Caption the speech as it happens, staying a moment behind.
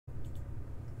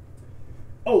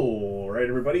All right,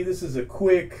 everybody. This is a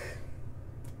quick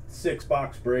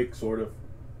 6-box break, sort of.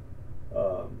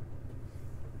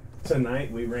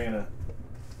 Tonight we ran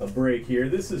a break here.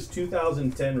 This is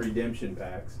 2010 redemption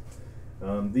packs.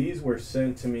 These were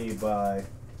sent to me by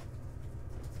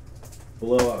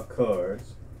Blowout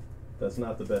Cards. That's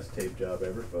not the best tape job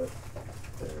ever, but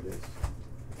there it is.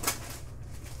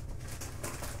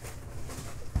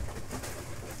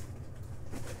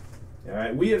 All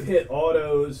right, we have hit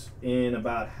autos in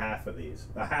about half of these.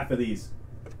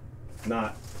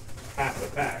 Not half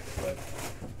a pack, but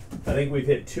I think we've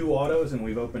hit 2 autos and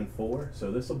we've opened 4. So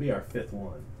this will be our 5th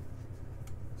one.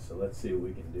 So let's see what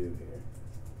we can do here.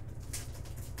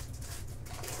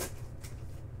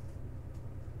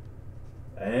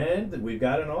 And we've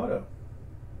got an auto.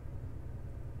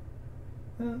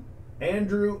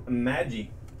 Andrew Maggi.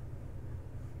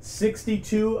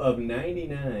 62 of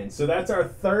 99. So that's our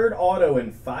 3rd auto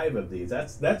in 5 of these.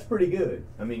 That's pretty good.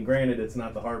 I mean, granted, it's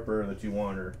not the Harper that you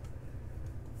want or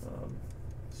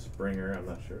Springer. I'm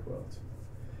not sure who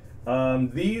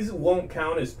else. These won't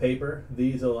count as paper.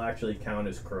 These will actually count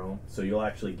as chrome. So you'll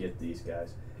actually get these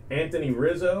guys. Anthony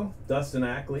Rizzo, Dustin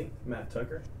Ackley, Matt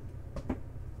Tucker.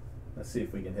 Let's see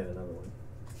if we can hit another one.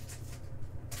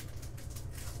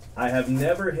 I have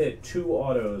never hit 2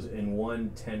 autos in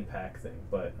one 10-pack thing,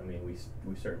 but I mean, we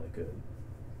certainly could.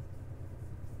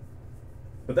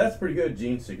 But that's pretty good,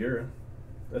 Gene Segura.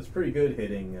 That's pretty good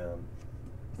hitting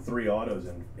 3 autos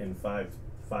in five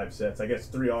sets. I guess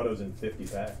 3 autos in 50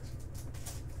 packs.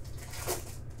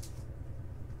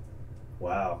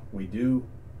 Wow, we do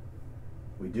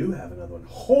have another one.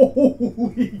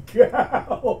 Holy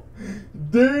cow!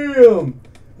 Damn!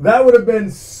 That would have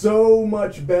been so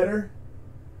much better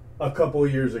a couple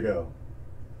years ago.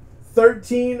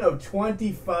 13 of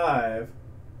 25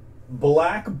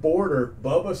 black border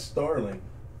Bubba Starling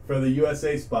for the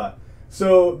USA spot.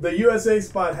 So the USA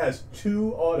spot has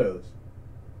 2 autos.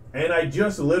 And I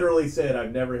just literally said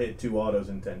I've never hit 2 autos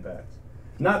in 10 packs.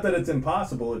 Not that it's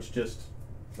impossible, it's just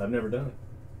I've never done it.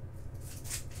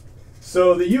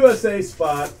 So the USA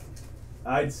spot,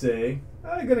 I'd say,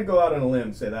 I'm going to go out on a limb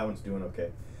and say that one's doing okay.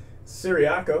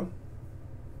 Siriaco.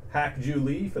 Hack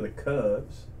Julie for the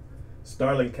Cubs.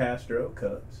 Starlin Castro,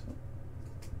 Cubs.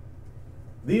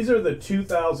 These are the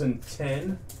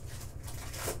 2010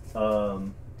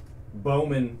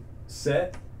 Bowman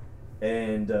set,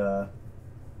 and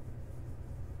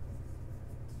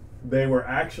they were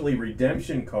actually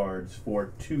redemption cards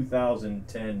for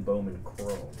 2010 Bowman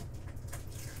Chrome.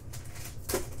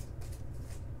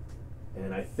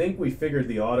 And I think we figured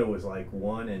the auto was like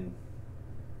 1 in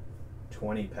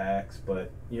 20 packs,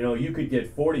 but you know, you could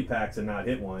get 40 packs and not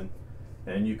hit one,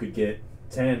 and you could get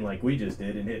 10 like we just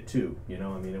did and hit 2. You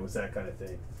know, I mean, it was that kind of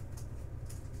thing.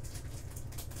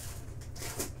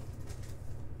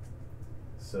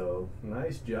 So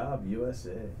nice job,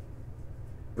 USA.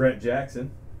 Brett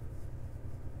Jackson,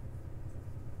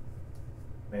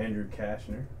 Andrew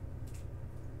Kashner,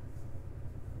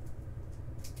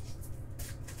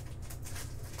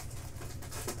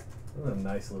 a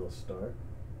nice little start.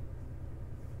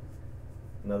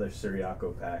 Another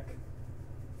Siriaco pack.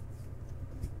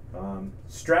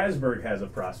 Strasburg has a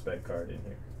prospect card in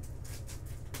here.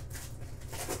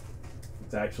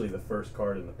 It's actually the first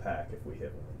card in the pack if we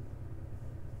hit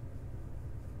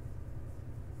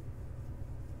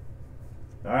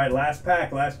one. All right, last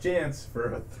pack, last chance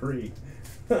for a 3.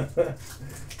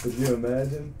 Could you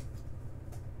imagine?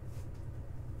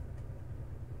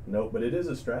 Nope, but it is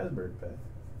a Strasburg pack.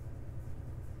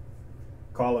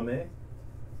 Colome.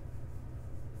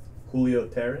 Julio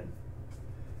Terran.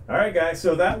 All right, guys,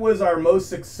 so that was our most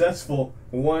successful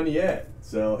one yet.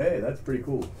 So, hey, that's pretty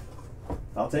cool.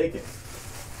 I'll take it.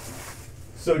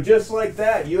 So just like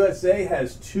that, USA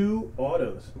has 2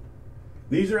 autos.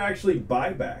 These are actually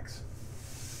buybacks.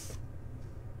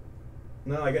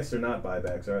 No, I guess they're not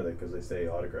buybacks, are they? Because they say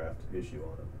autographed issue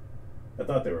on them. I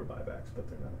thought they were buybacks, but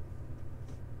they're not.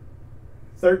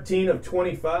 13 of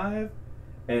 25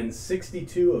 and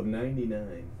 62 of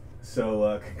 99.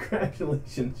 So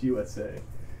congratulations, USA.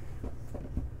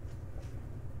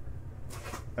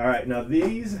 All right, now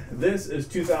this is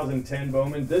 2010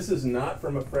 Bowman. This is not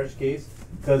from a fresh case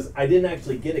because I didn't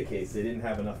actually get a case. They didn't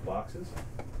have enough boxes.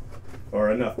 Or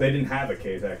enough. They didn't have a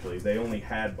case, actually. They only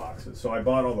had boxes. So I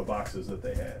bought all the boxes that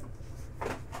they had.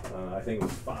 I think it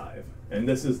was 5. And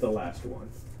this is the last one.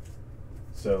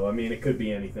 So, I mean, it could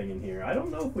be anything in here. I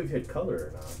don't know if we've hit color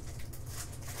or not.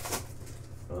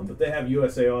 But they have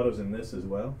USA autos in this as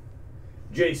well.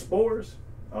 J Spores.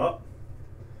 Oh.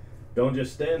 Don't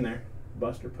just stand there.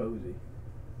 Buster Posey.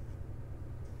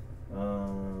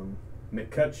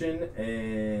 McCutcheon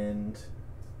and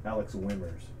Alex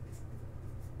Wimmers.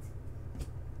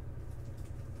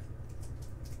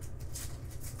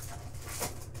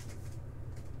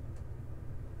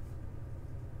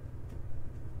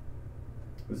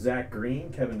 Zach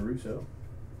Green, Kevin Russo.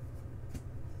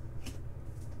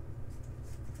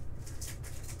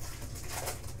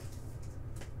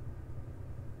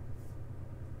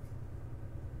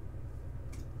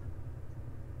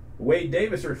 Wade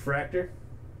Davis refractor.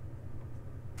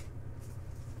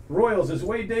 Royals, is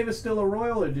Wade Davis still a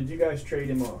Royal, or did you guys trade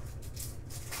him off?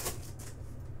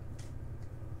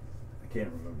 I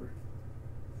can't remember.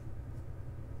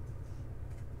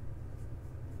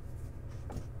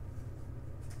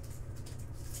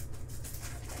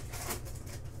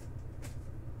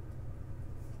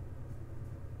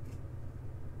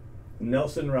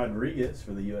 Nelson Rodriguez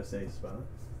for the USA spot.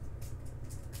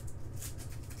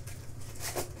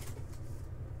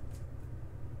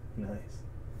 Nice.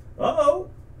 Uh-oh.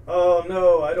 Oh,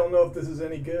 no. I don't know if this is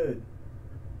any good.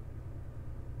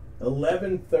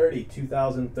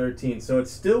 11/30/2013. So it's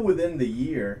still within the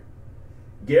year.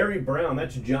 Gary Brown.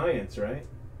 That's Giants, right?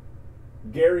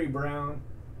 Gary Brown.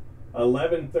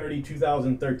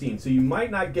 11/30/2013. So you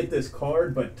might not get this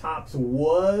card, but Topps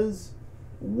was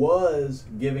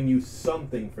giving you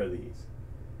something for these.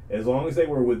 As long as they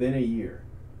were within a year.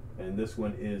 And this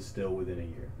one is still within a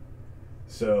year.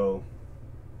 So...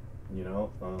 You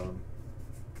know,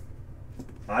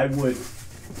 I would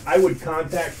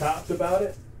contact Topps about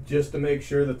it just to make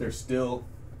sure that they're still,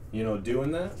 you know,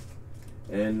 doing that,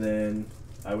 and then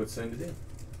I would send it in.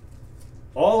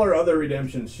 All our other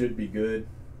redemptions should be good.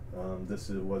 This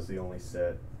was the only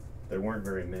set. There weren't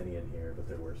very many in here, but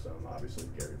there were some. Obviously,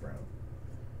 Gary Brown.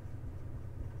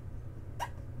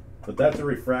 But that's a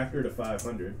refractor to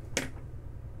 500.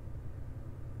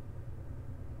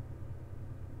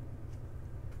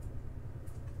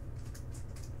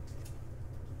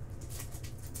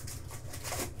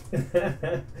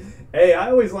 Hey, I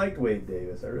always liked Wade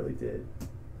Davis. I really did.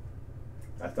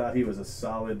 I thought he was a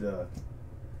solid...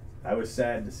 I was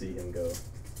sad to see him go.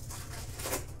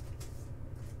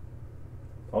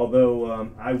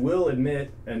 Although, I will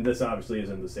admit, and this obviously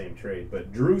isn't the same trade,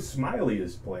 but Drew Smiley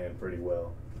is playing pretty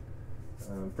well.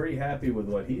 I'm pretty happy with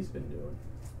what he's been doing.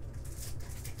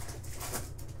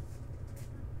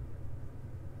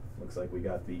 Looks like we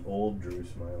got the old Drew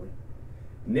Smiley.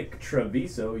 Nick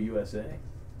Treviso, USA.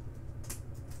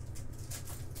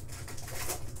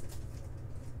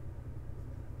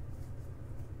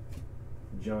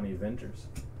 Johnny Venters.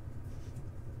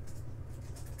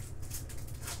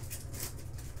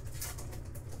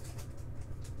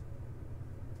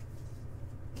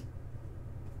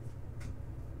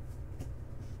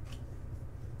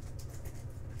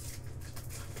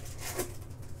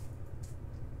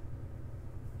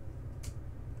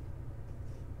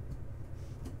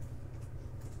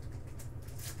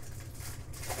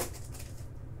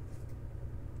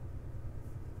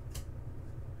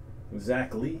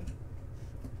 Zach Lee.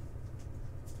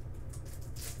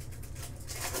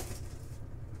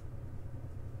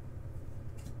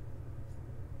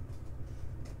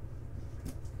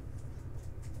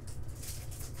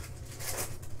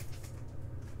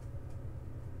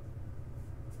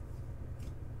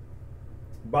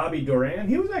 Bobby Duran.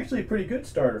 He was actually a pretty good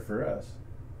starter for us.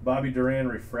 Bobby Duran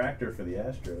refractor for the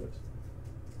Astros.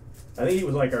 I think he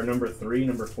was like our number 3,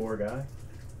 number 4 guy.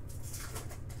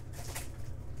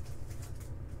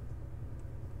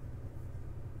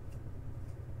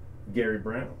 Gary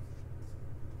Brown.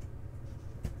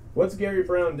 What's Gary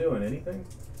Brown doing? Anything?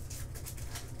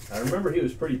 I remember he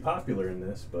was pretty popular in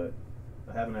this, but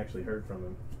I haven't actually heard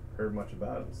much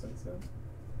about him since then.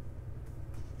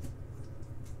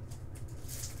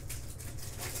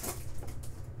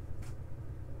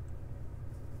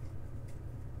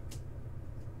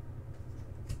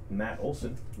 Matt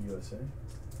Olson, USA.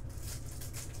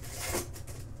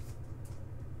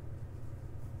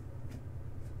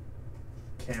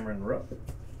 Cameron Rupp.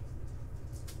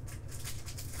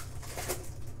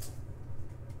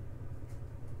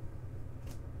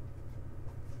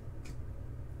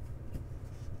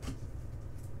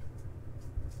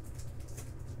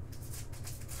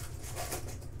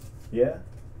 Yeah.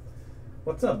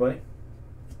 What's up, buddy?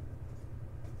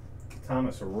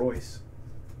 Thomas Royce.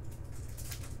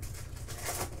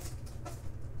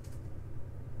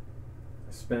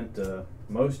 I spent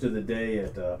most of the day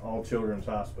at All Children's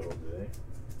Hospital today.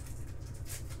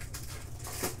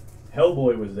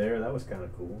 Hellboy was there. That was kind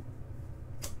of cool.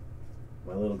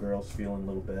 My little girl's feeling a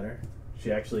little better.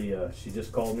 She actually, she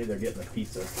just called me. They're getting a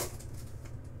pizza.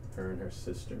 Her and her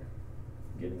sister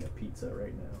getting a pizza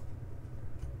right now.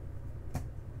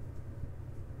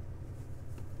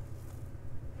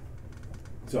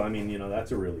 So, I mean, you know,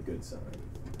 that's a really good sign.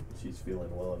 She's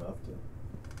feeling well enough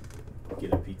to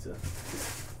get a pizza.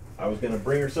 I was going to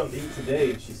bring her something to eat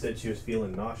today, and she said she was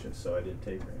feeling nauseous, so I didn't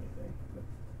take her anything. But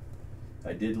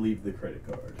I did leave the credit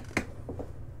card.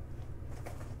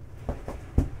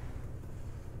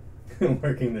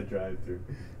 Working the drive-thru.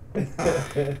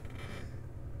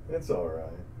 It's all right.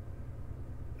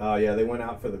 Oh, yeah, they went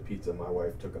out for the pizza. My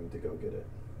wife took them to go get it.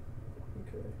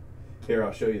 Okay. Here,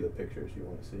 I'll show you the pictures you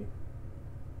want to see.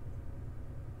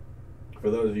 For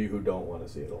those of you who don't want to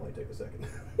see it, it'll only take a second.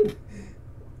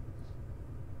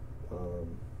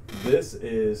 This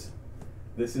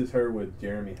is her with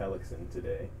Jeremy Hellickson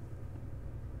today.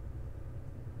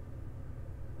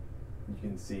 You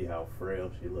can see how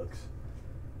frail she looks.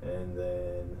 And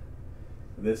then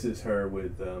this is her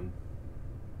with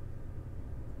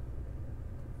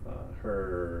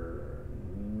her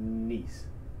niece.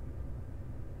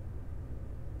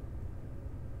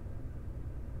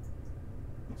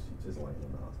 She's just laying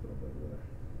in the hospital bed with her.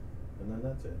 And then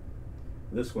that's it.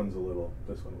 This one was a little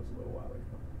while ago.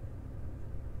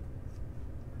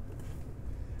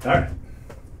 Alright.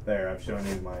 There, I've shown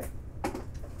you my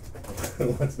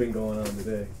what's been going on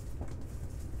today.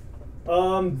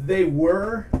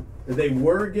 They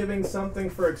were giving something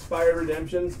for expired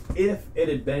redemptions if it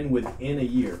had been within a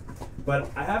year. But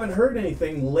I haven't heard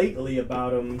anything lately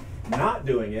about them not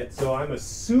doing it, so I'm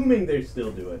assuming they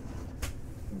still do it.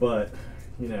 But,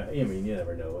 you know, I mean, you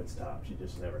never know what's tops. You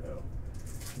just never know.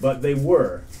 But they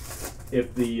were,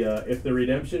 if the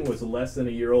redemption was less than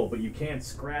a year old, but you can't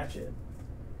scratch it.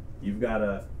 You've got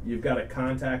to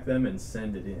contact them and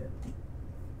send it in.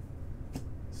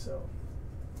 So.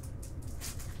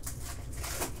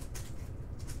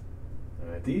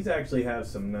 Alright, these actually have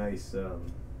some nice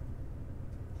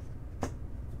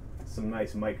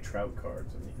Mike Trout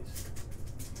cards in these.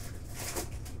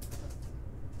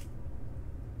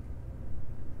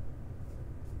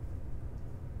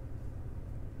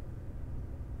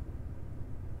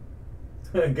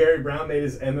 Gary Brown made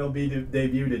his MLB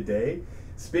debut today.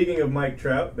 Speaking of Mike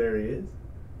Trout, there he is.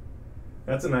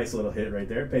 That's a nice little hit right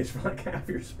there. Pays for like half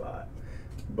your spot.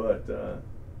 But,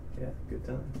 yeah, good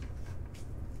time.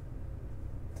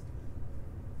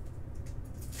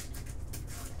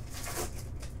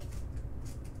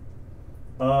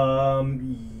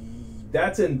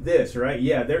 That's in this, right?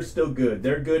 Yeah, they're still good.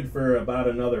 They're good for about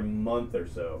another month or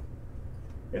so,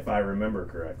 if I remember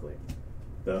correctly.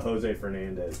 The Jose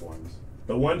Fernandez ones.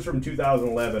 The ones from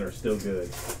 2011 are still good.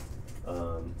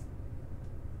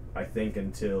 I think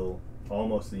until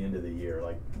almost the end of the year,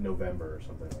 like November or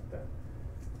something like that.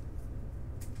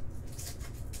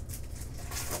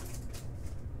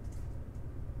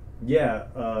 Yeah,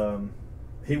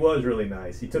 he was really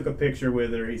nice. He took a picture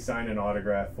with her. He signed an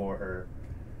autograph for her.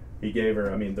 He gave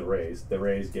her, I mean, the Rays. The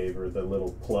Rays gave her the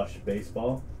little plush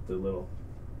baseball. The little,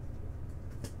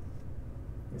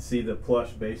 you see the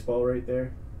plush baseball right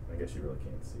there? I guess you really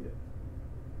can't see it.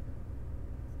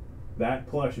 That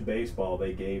plush baseball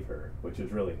they gave her, which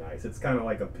is really nice. It's kind of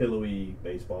like a pillowy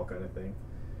baseball kind of thing.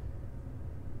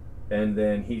 And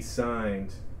then he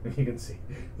signed, you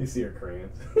see her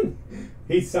crayons.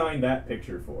 He signed that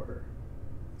picture for her.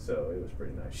 So it was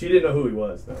pretty nice. She didn't know who he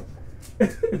was, though.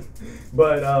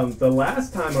 But the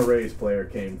last time a Rays player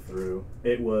came through,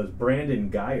 it was Brandon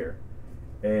Geyer.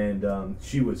 And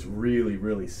she was really,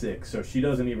 really sick. So she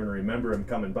doesn't even remember him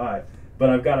coming by. But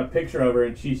I've got a picture of her,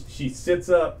 and she sits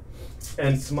up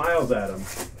and smiles at him.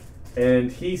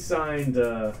 And he signed,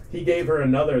 he gave her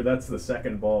another, that's the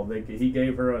second ball. He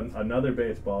gave her another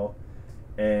baseball,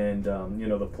 and, you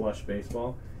know, the plush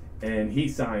baseball. And he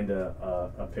signed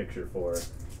a picture for her.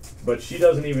 But she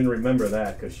doesn't even remember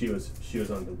that because she was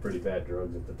on some pretty bad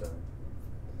drugs at the time.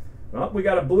 Well, we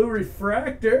got a blue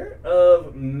refractor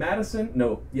of Madison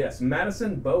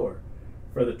Bower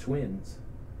for the Twins.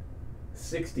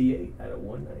 68 out of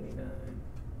 199.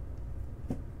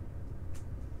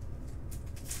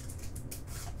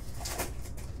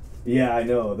 Yeah, I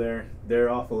know they're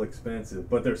awful expensive,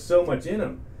 but there's so much in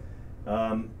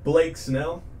them. Blake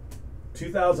Snell,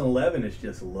 2011 is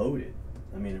just loaded.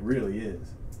 I mean, it really is.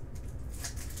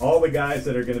 All the guys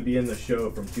that are going to be in the show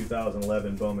from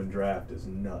 2011 Bowman Draft is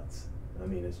nuts. I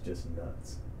mean, it's just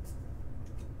nuts.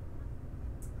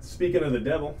 Speaking of the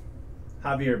devil,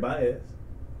 Javier Baez.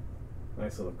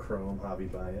 Nice little chrome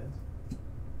Javi Baez.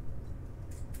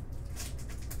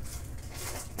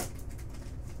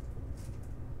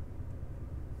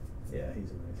 Yeah,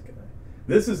 he's a nice guy.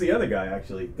 This is the other guy,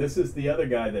 actually. This is the other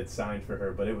guy that signed for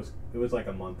her, but it was like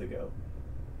a month ago.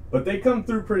 But they come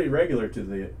through pretty regular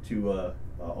to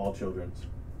All Children's,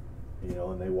 you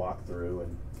know, and they walk through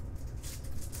and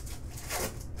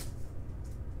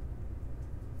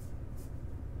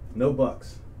No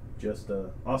Bucks. Just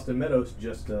Austin Meadows.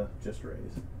 Just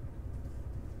Rays.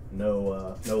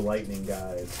 No Lightning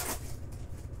guys.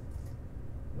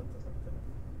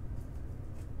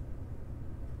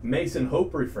 Mason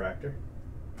Hope refractor.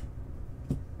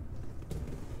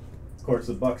 Of course,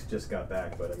 the Bucks just got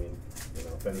back, but I mean, you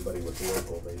know, if anybody was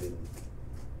local, they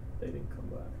didn't come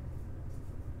back.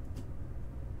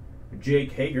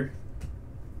 Jake Hager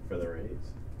for the Rays.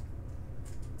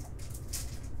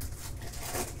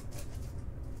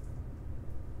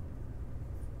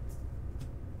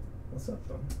 What's up,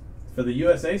 son? For the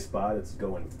USA spot, it's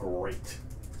going great.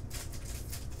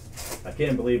 I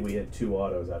can't believe we hit 2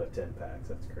 autos out of 10 packs.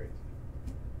 That's crazy.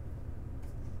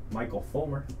 Michael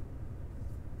Fulmer.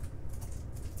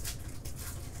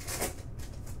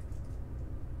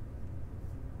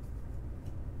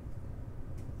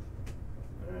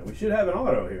 All right, we should have an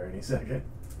auto here any second.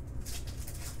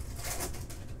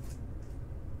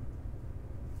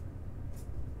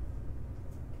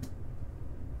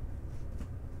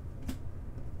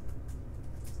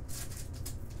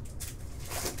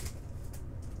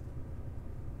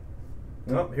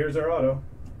 Oh, here's our auto.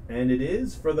 And it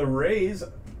is for the Rays,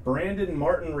 Brandon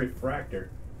Martin refractor.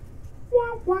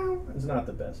 Wow, wow. It's not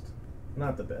the best.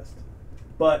 Not the best.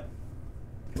 But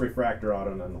refractor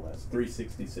auto nonetheless.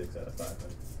 366 out of 500.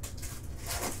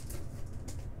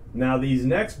 Now these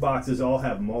next boxes all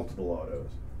have multiple autos.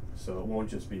 So it won't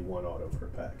just be one auto per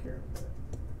pack here in a minute.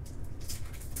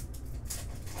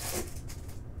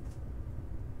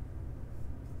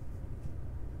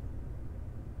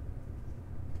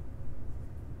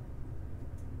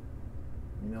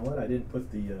 You know what? I didn't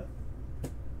put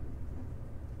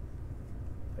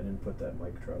that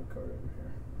Mike Trout card over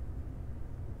here.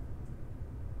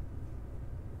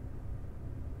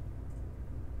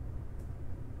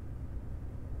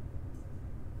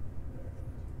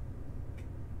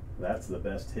 That's the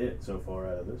best hit so far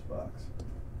out of this box.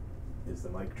 Is the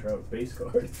Mike Trout base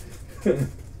card.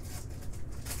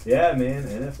 Yeah, man,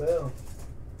 NFL.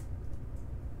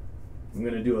 I'm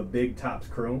gonna do a big Topps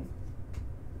Chrome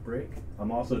break.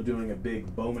 I'm also doing a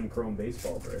big Bowman Chrome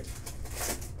baseball break.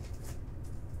 So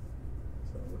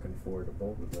I'm looking forward to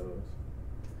both of those.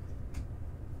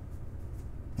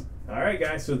 All right,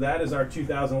 guys, so that is our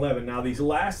 2011. Now, these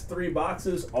last 3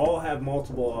 boxes all have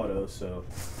multiple autos, so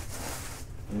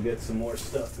we'll get some more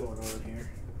stuff going on here.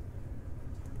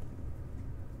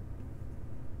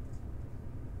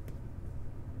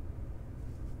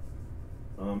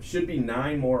 Should be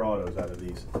 9 more autos out of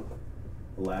these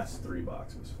last 3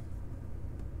 boxes.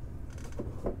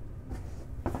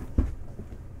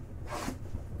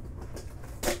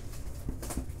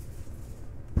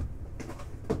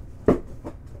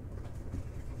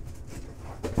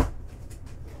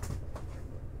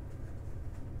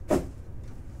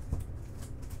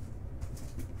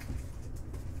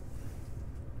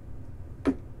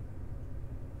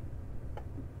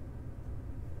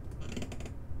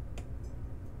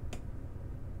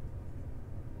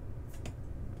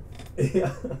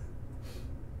 Yeah.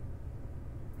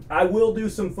 I will do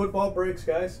some football breaks,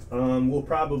 guys. We'll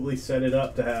probably set it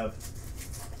up to have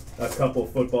a couple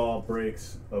football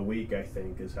breaks a week, I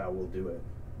think, is how we'll do it.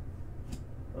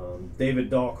 David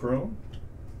Dahl Chrome.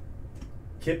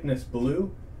 Kipnis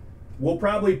Blue. We'll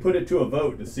probably put it to a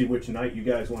vote to see which night you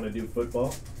guys want to do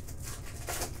football.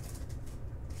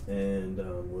 And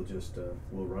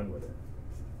we'll run with it.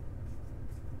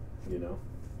 You know?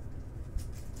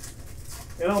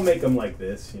 And I'll make them like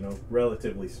this, you know,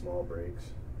 relatively small breaks.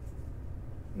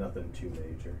 Nothing too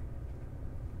major.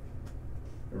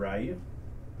 Ryu.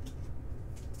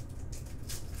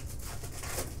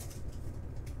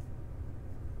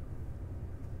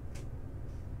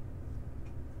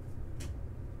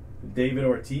 David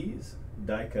Ortiz,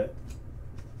 die cut.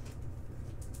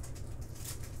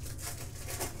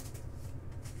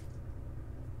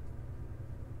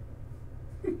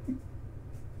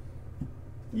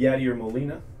 Yadier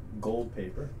Molina, gold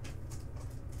paper.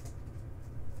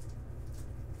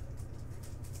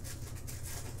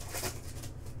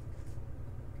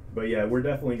 But yeah, we're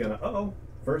definitely gonna. Uh-oh,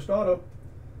 first auto.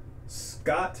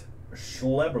 Scott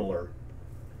Schlebeler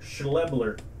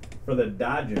for the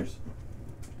Dodgers.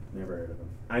 Never heard of him.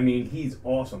 I mean, he's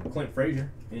awesome. Clint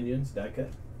Frazier, Indians, die cut.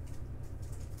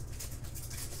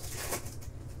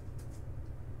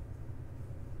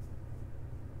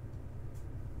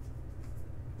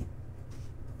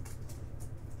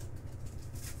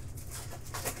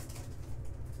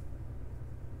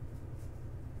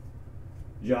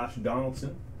 Josh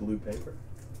Donaldson, blue paper.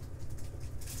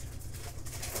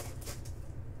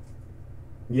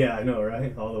 Yeah, I know,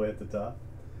 right? All the way at the top.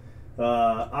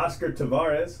 Oscar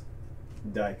Tavares,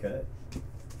 die cut.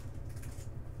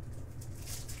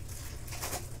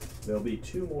 There'll be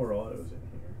 2 more autos in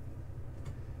here.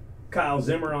 Kyle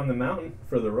Zimmer on the mountain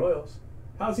for the Royals.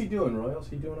 How's he doing, Royals?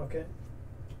 He doing okay?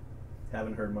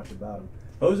 Haven't heard much about him.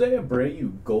 Jose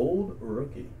Abreu, gold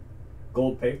rookie.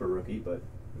 Gold paper rookie, but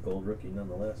gold rookie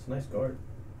nonetheless. Nice card.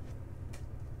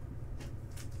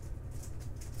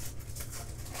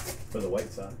 For the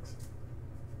White Sox.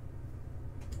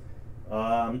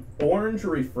 Orange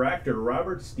refractor,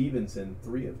 Robert Stevenson,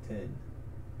 3 of 10.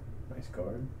 Nice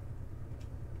card.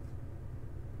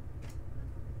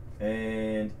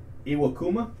 And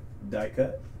Iwakuma, die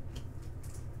cut.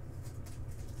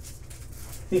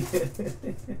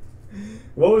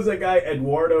 What was that guy,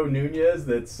 Eduardo Nunez,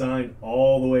 that signed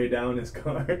all the way down his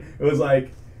card? It was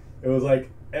like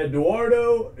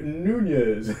Eduardo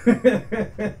Nunez.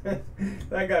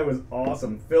 That guy was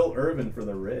awesome. Phil Irvin for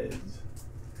the Reds.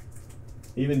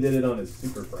 He even did it on his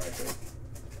super fractor.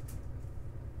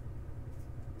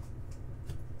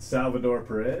 Salvador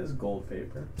Perez, gold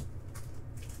paper.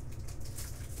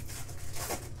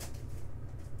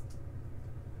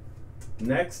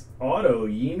 Next auto,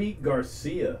 Yimi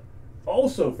Garcia,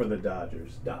 also for the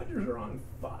Dodgers. Dodgers are on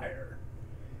fire.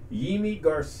 Yimi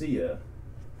Garcia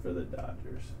for the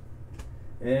Dodgers.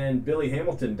 And Billy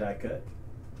Hamilton die cut.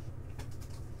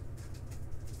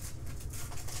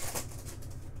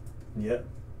 Yep.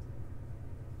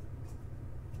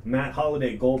 Matt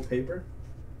Holliday gold paper.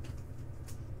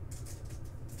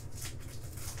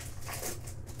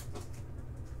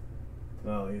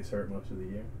 Oh, he's hurt most of the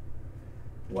year.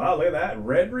 Wow, look at that.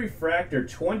 Red refractor,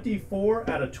 24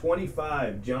 out of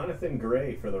 25. Jonathan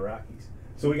Gray for the Rockies.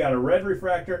 So we got a red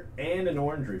refractor and an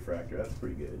orange refractor. That's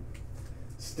pretty good.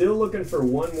 Still looking for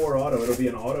 1 more auto. It'll be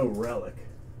an auto relic.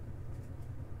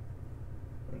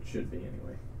 It should be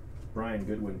anyway. Brian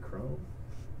Goodwin chrome.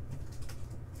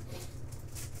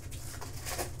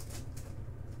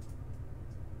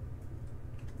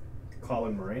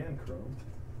 Colin Moran chrome.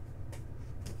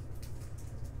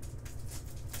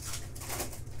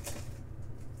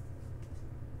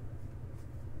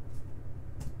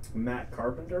 Matt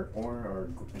Carpenter or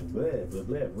red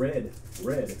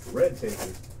paper.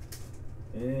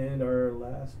 And our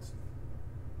last,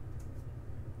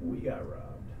 we got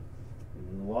robbed.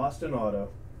 Lost an auto.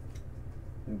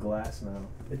 Glass now.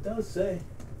 It does say.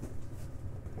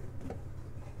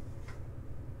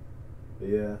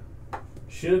 Yeah.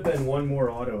 Should have been 1 more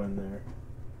auto in there.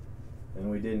 And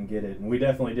we didn't get it. And we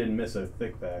definitely didn't miss a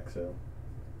thick pack, so.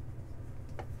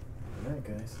 Alright,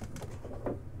 guys.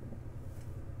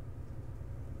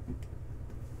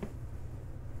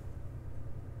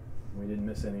 We didn't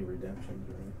miss any redemptions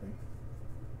or anything.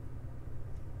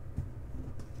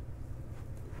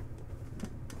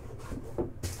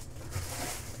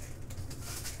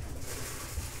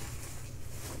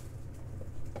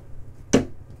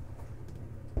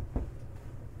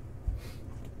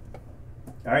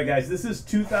 All right, guys, this is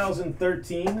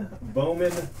 2013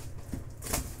 Bowman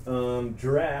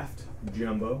draft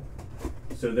jumbo.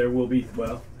 So there will be,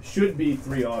 well, should be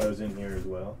 3 autos in here as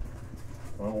well.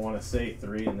 I don't want to say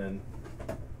 3 and then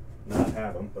not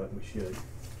have them, but we should.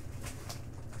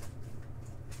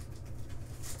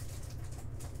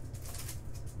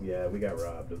 Yeah, we got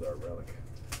robbed of our relic.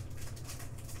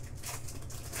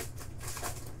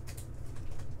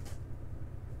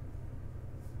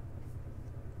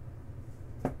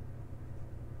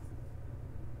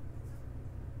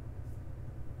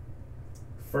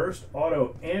 First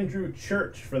auto, Andrew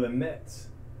Church for the Mets.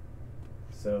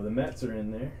 So the Mets are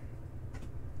in there.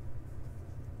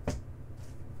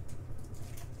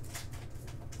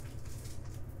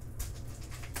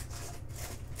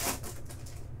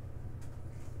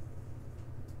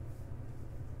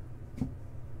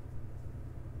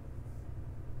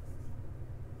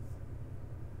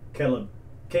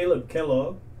 Caleb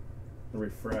Kellogg,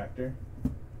 refractor.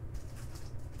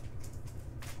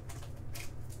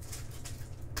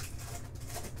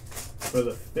 For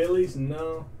the Phillies,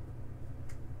 no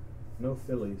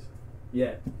Phillies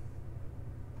yet.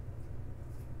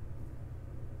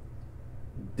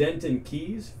 Denton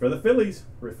Keys for the Phillies,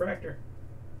 refractor.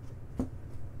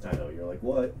 I know, you're like,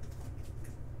 what?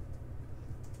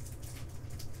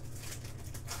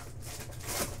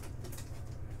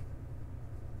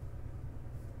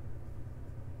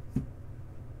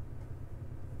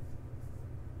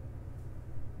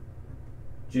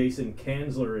 Jason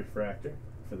Kanzler, refractor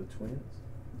for the Twins.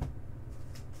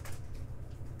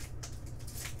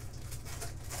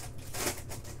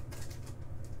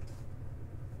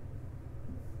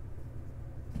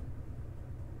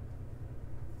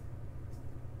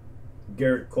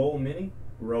 Garrett Cole mini,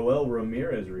 Roel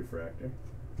Ramirez refractor.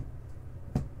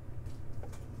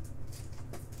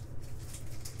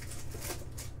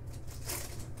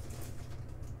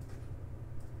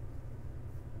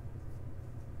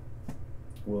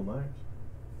 Will Myers.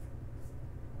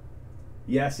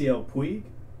 Yasiel Puig.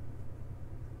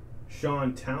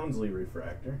 Sean Townsley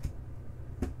refractor.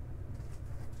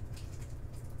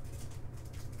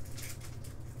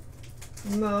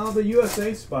 No, the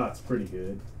USA spot's pretty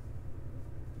good.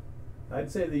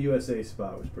 I'd say the USA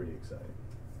spot was pretty exciting.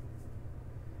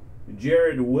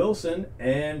 Jared Wilson,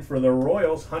 and for the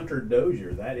Royals, Hunter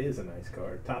Dozier. That is a nice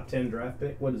card. Top 10 draft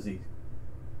pick. What is he?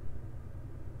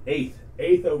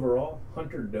 Eighth overall.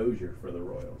 Hunter Dozier for the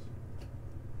Royals.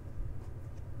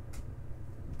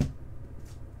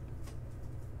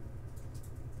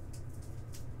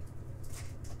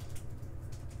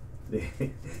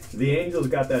 The Angels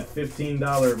got that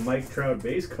 $15 Mike Trout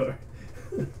base card.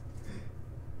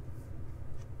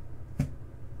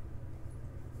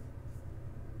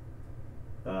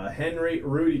 Henry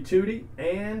Rudy Tootie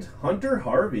and Hunter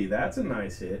Harvey. That's a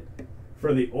nice hit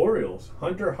for the Orioles.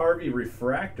 Hunter Harvey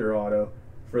refractor auto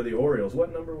for the Orioles.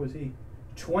 What number was he?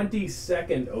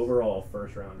 22nd overall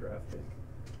first round draft pick.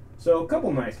 So a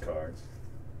couple nice cards.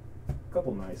 A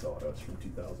couple nice autos from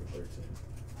 2013.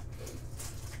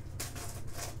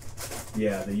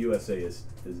 Yeah, the USA is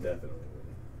definitely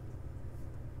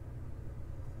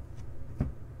winning.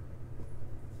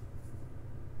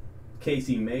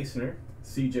 Casey Masner,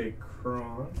 CJ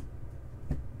Cron.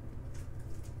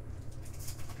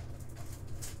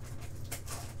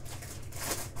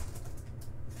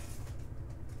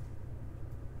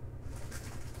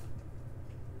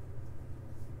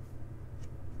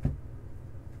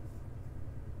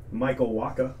 Michael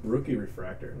Wacha, rookie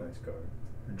refractor, nice card.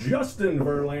 Justin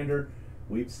Verlander,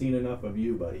 we've seen enough of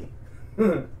you, buddy.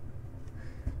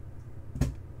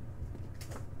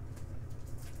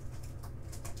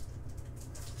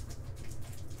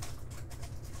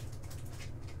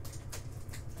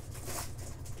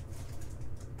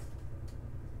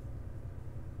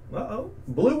 Uh-oh,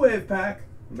 Blue Wave pack.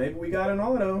 Maybe we got an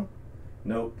auto.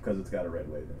 Nope, because it's got a red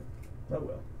wave in it. Oh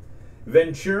well.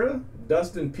 Ventura,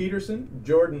 Dustin Peterson,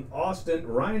 Jordan Austin,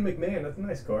 Ryan McMahon. That's a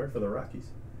nice card for the Rockies.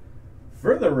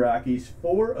 For the Rockies,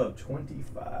 4 of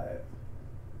 25.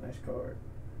 Nice card.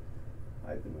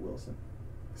 Ivan Wilson.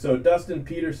 So Dustin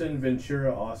Peterson,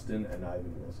 Ventura, Austin, and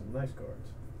Ivan Wilson. Nice cards.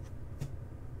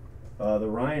 The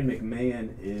Ryan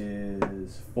McMahon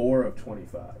is 4 of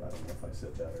 25. I don't know if I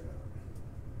said that or not.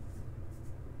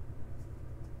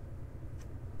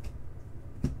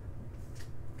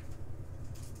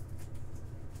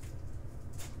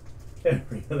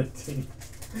 Every other team.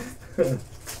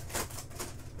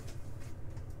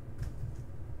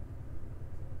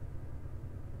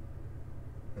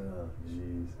 Oh,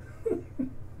 jeez.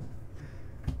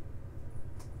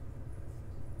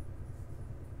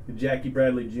 Jackie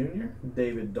Bradley Jr.,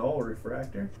 David Dahl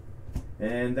refractor.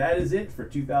 And that is it for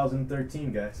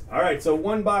 2013, guys. All right, so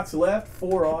one box left,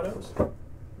 4 autos.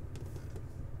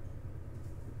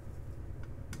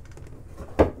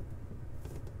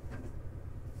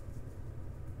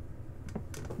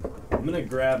 I'm gonna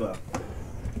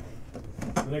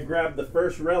grab the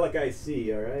first relic I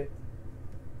see, alright?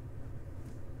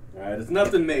 Alright, it's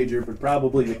nothing major, but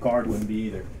probably the card wouldn't be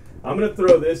either. I'm gonna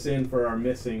throw this in for our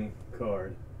missing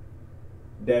card.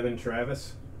 Devin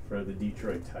Travis for the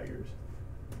Detroit Tigers.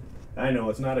 I know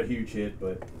it's not a huge hit,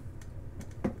 but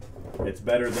it's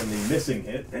better than the missing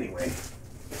hit anyway.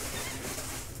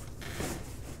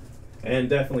 And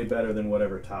definitely better than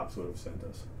whatever Topps would have sent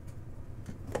us.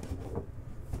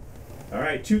 All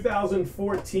right,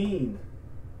 2014.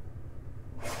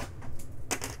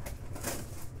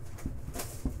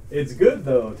 It's good,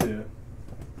 though, too.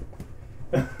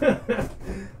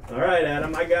 All right,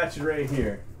 Adam, I got you right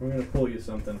here. We're going to pull you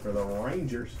something for the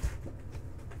Rangers.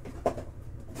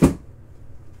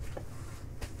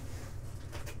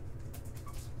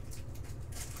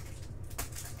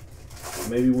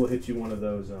 Maybe we'll hit you one of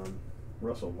those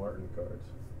Russell Martin cards.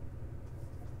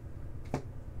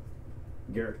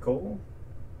 Garrett Cole.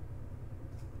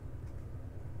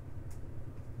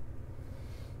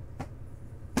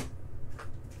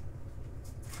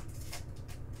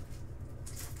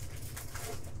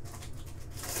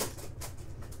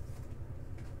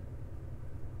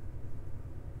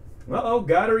 Uh-oh,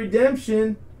 got a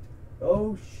redemption.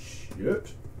 Oh,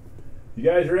 shit. You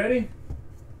guys ready?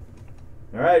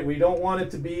 All right, we don't want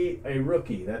it to be a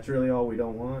rookie. That's really all we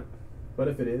don't want. But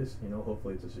if it is, you know,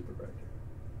 hopefully it's a super breaker.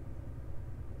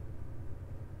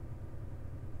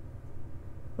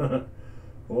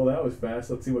 Well, that was fast.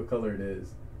 Let's see what color it is.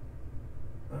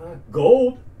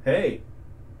 Gold. Hey,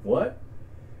 what?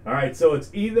 All right, so it's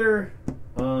either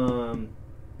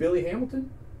Billy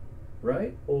Hamilton,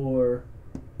 right, or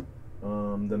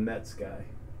the Mets guy,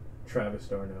 Travis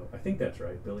d'Arnaud. I think that's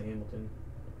right, Billy Hamilton.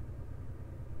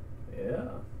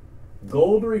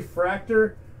 Gold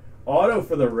refractor auto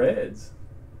for the Reds.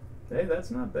 Hey,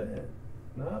 that's not bad.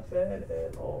 Not bad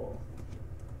at all.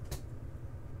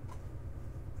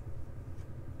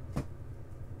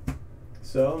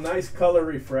 So, nice color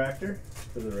refractor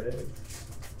for the Reds.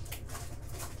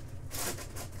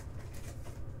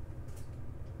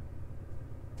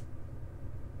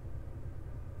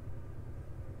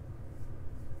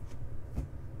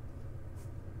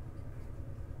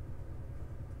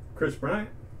 Chris Bryant.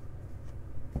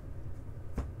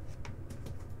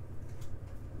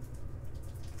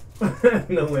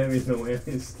 No whammies, no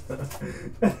whammies.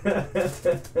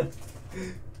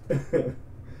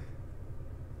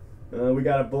 We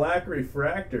got a black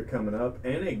refractor coming up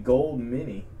and a gold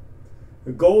mini.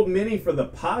 The gold mini for the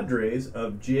Padres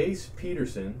of Jace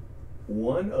Peterson,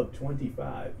 1 of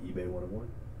 25, eBay 101.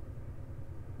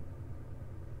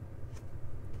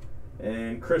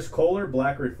 And Chris Kohler,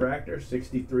 black refractor,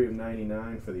 63 of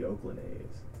 99 for the Oakland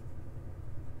A's.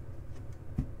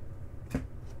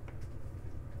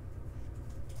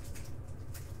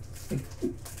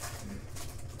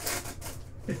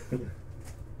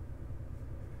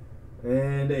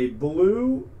 And a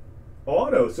blue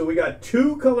auto. So we got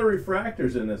 2 color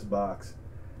refractors in this box.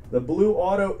 The blue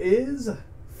auto is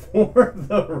for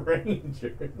the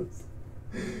Rangers.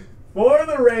 For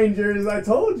the Rangers, I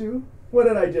told you. What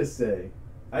did I just say?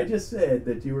 I just said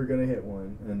that you were going to hit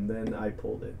one, and then I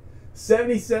pulled it.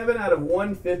 77 out of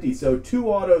 150. So 2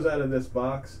 autos out of this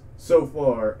box so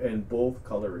far, and both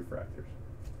color refractors.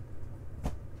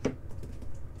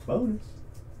 Bonus.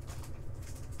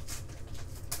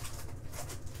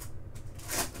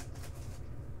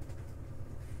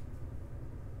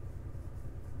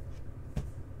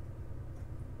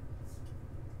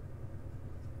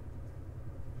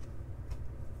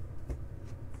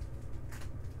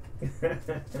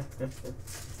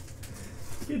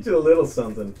 Get you a little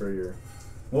something for your,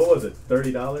 what was it,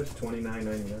 $30?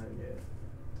 $29.99, yeah.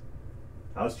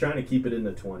 I was trying to keep it in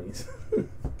the 20s.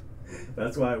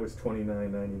 That's why it was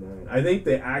 $29.99. I think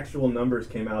the actual numbers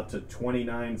came out to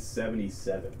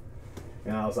 $29.77.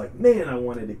 And I was like, man, I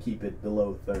wanted to keep it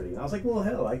below 30. I was like, well,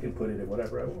 hell, I can put it at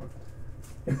whatever I want.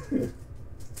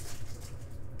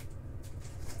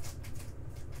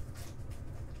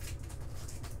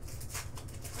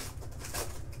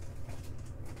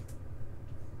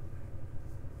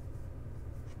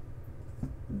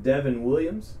 Devin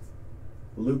Williams,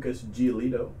 Lucas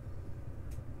Giolito,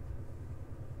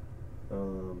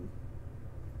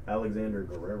 Alexander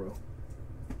Guerrero.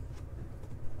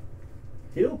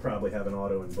 He'll probably have an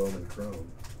auto in Bowman Chrome.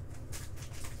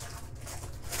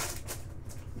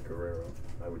 Guerrero,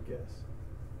 I would guess.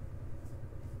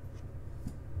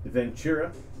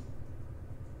 Ventura.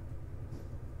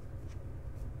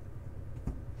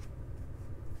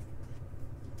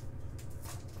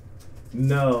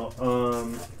 No,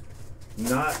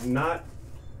 not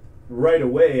right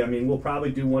away. I mean, we'll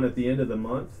probably do one at the end of the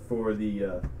month for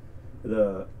the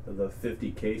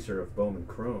 50 caser of Bowman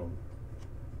Chrome.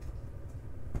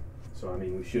 So I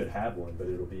mean, we should have one, but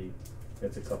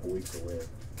it's a couple weeks away.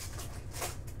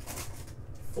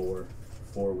 4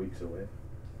 weeks away,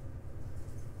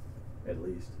 at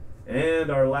least.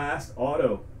 And our last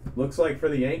auto looks like for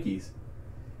the Yankees,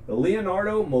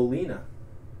 Leonardo Molina.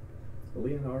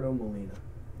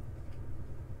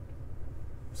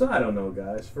 So I don't know,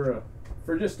 guys. For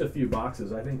just a few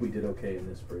boxes, I think we did okay in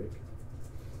this break.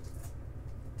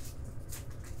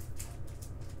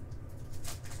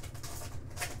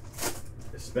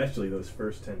 Especially those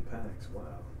first 10 packs.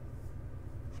 Wow.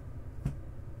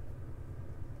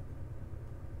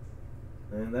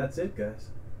 And that's it, guys.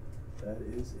 That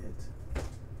is it.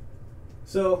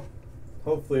 So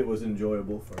hopefully it was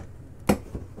enjoyable for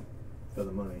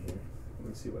the money here. Let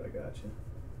me see what I got you.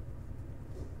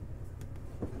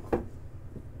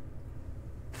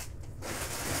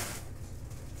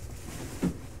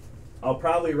 I'll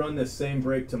probably run this same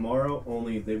break tomorrow,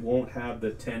 only they won't have the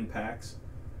 10 packs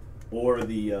or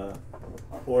the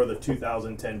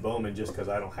 2010 Bowman, just because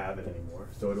I don't have it anymore.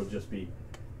 So it'll just be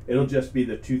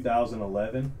the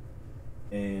 2011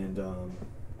 and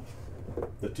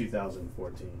the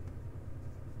 2014.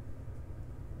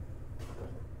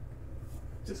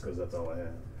 Just because that's all I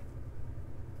have.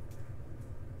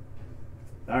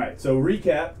 All right, so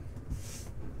recap.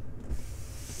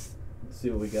 Let's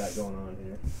see what we got going on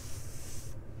here.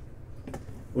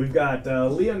 We've got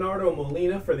Leonardo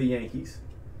Molina for the Yankees.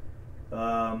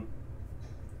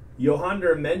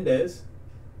 Yohander Mendez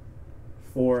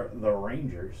for the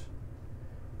Rangers.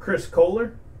 Chris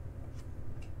Kohler.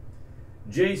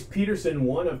 Jace Peterson,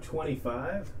 1 of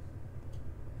 25.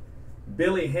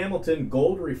 Billy Hamilton,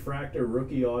 gold refractor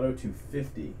rookie auto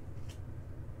 /50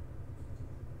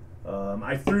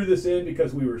 I threw this in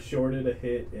because we were shorted a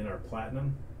hit in our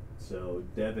platinum. So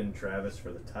Devin Travis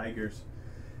for the Tigers.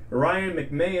 Ryan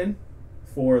McMahon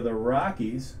for the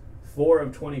Rockies. 4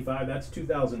 of 25. That's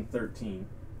 2013.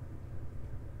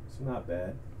 It's not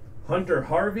bad. Hunter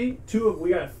Harvey. We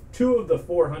got 2 of the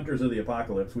 4 Hunters of the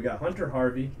Apocalypse. We got Hunter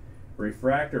Harvey,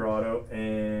 Refractor Auto,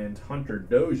 and Hunter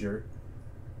Dozier,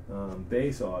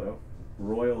 base auto.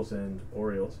 Royals and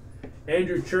Orioles.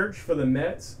 Andrew Church for the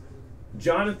Mets.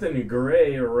 Jonathan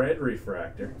Gray, red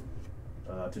refractor,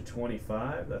 to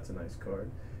 25. That's a nice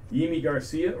card. Yimi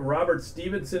Garcia. Robert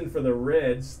Stevenson for the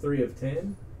Reds, 3 of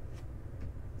 10.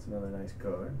 That's another nice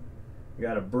card. We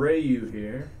got a Abreu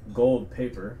here, gold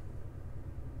paper.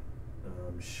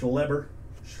 Schlebbler.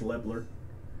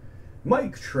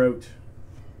 Mike Trout,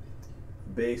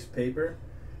 base paper.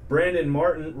 Brandon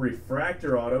Martin,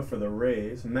 refractor auto for the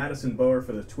Rays. Madison Bower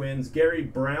for the Twins. Gary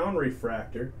Brown,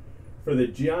 refractor for the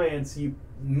Giants. You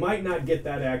might not get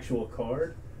that actual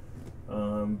card,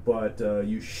 but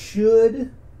you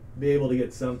should be able to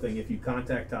get something if you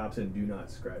contact Topps and do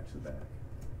not scratch the back.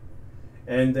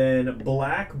 And then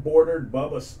black bordered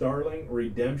Bubba Starling,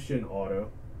 redemption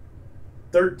auto.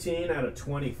 13 out of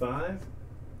 25.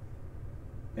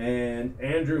 And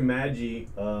Andrew Maggi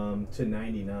to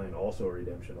 99, also a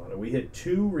redemption auto. We hit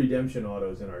 2 redemption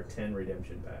autos in our 10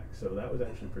 redemption pack, so that was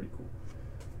actually pretty cool.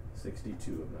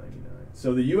 62 of 99.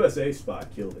 So the USA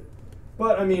spot killed it.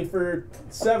 But, I mean, for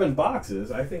 7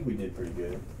 boxes, I think we did pretty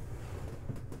good.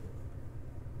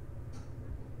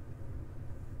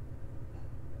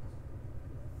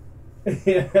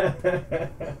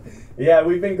 Yeah,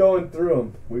 we've been going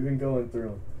through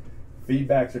them.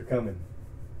 Feedbacks are coming.